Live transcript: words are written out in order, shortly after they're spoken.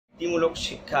বৃত্তিমূলক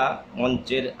শিক্ষা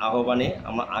মঞ্চের আহ্বানে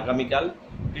আমরা আগামীকাল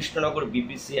কৃষ্ণনগর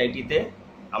বিপিসিআইটিতে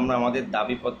আমরা আমাদের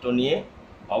দাবিপত্র নিয়ে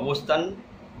অবস্থান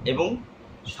এবং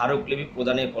স্মারকলিপি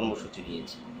প্রদানের কর্মসূচি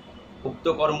নিয়েছি। উক্ত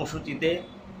কর্মসূচিতে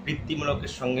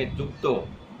বৃত্তিমূলকের সঙ্গে যুক্ত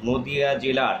নদিয়া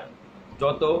জেলার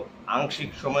যত আংশিক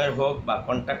সময়ের হোক বা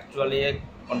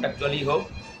কন্ট্রাকচুয়ালি হোক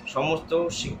সমস্ত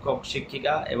শিক্ষক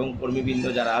শিক্ষিকা এবং কর্মীবৃন্দ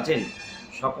যারা আছেন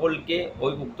সকলকে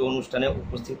ওই উক্ত অনুষ্ঠানে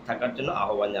উপস্থিত থাকার জন্য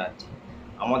আহ্বান জানাচ্ছি।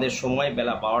 আমাদের সময়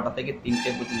বেলা 12টা থেকে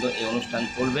 3টে পর্যন্ত এই অনুষ্ঠান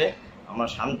চলবে। আমরা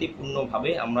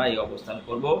শান্তিপূর্ণভাবে আমরা এই অবস্থান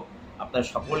করব। আপনার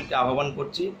সকলকে আহ্বান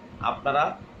করছি, আপনারা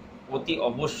অতি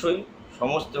অবশ্যই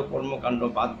সমস্ত কর্মকাণ্ড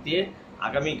বাদ দিয়ে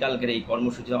আগামীকালকের এই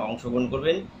কর্মসূচিতে অংশগ্রহণ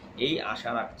করবেন এই আশা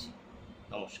রাখছি।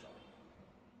 নমস্কার।